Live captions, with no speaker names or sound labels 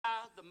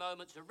the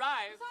moment's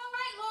arrived. It's all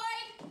right,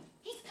 Lloyd.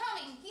 He's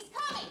coming. He's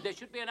coming. There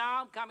should be an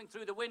arm coming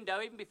through the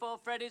window even before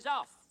Freddy's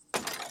off.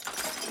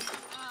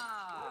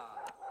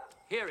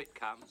 Here it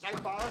comes. No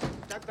bars,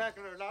 no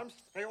burglar alarms.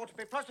 They ought to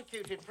be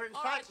prosecuted for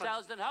All right,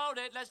 incitement. Selsdon, hold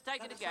it. Let's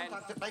take it again.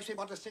 Sometimes it makes me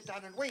want to sit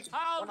down and weep.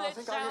 Hold when I it,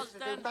 think I used to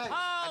do Selsdon, bad.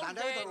 hold And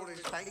I know it. that all is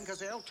failing because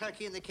the old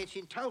turkey in the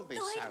kitchen told me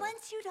Lloyd so.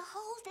 wants you to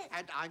hold it.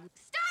 And I'm...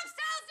 Stop,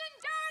 Selsdon,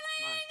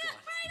 darling! My God.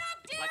 Right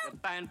up, dear! Like the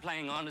band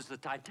playing on as the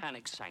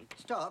Titanic sank.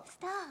 Stop.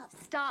 Stop.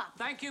 Stop.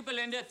 Thank you,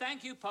 Belinda.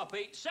 Thank you,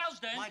 Poppy.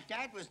 Selsdon, My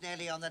dad was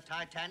nearly on the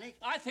Titanic.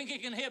 I think he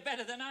can hear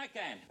better than I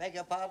can. Beg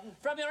your pardon?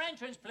 From your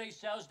entrance, please,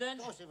 Selsdon.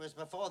 Of course, it was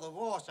before the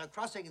war, so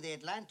crossing the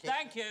Atlantic...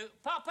 Thank you.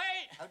 Poppy!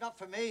 Oh, not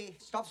for me.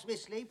 Stops me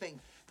sleeping.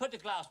 Put the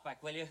glass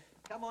back, will you?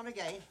 Come on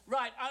again.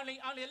 Right, only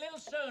a little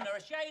sooner,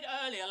 a shade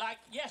earlier, like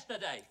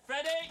yesterday.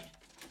 Freddie?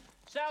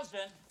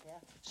 Selsdon? Yeah?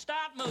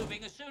 Start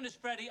moving as soon as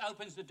Freddie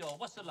opens the door.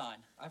 What's the line?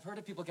 I've heard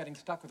of people getting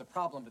stuck with a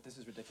problem, but this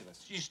is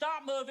ridiculous. You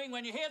start moving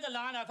when you hear the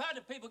line. I've heard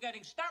of people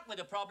getting stuck with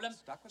a problem.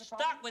 Stuck with a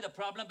problem? Stuck with a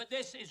problem, but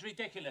this is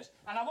ridiculous.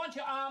 And I want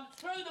your arm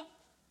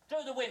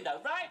through the window,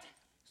 right?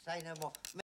 Say no more.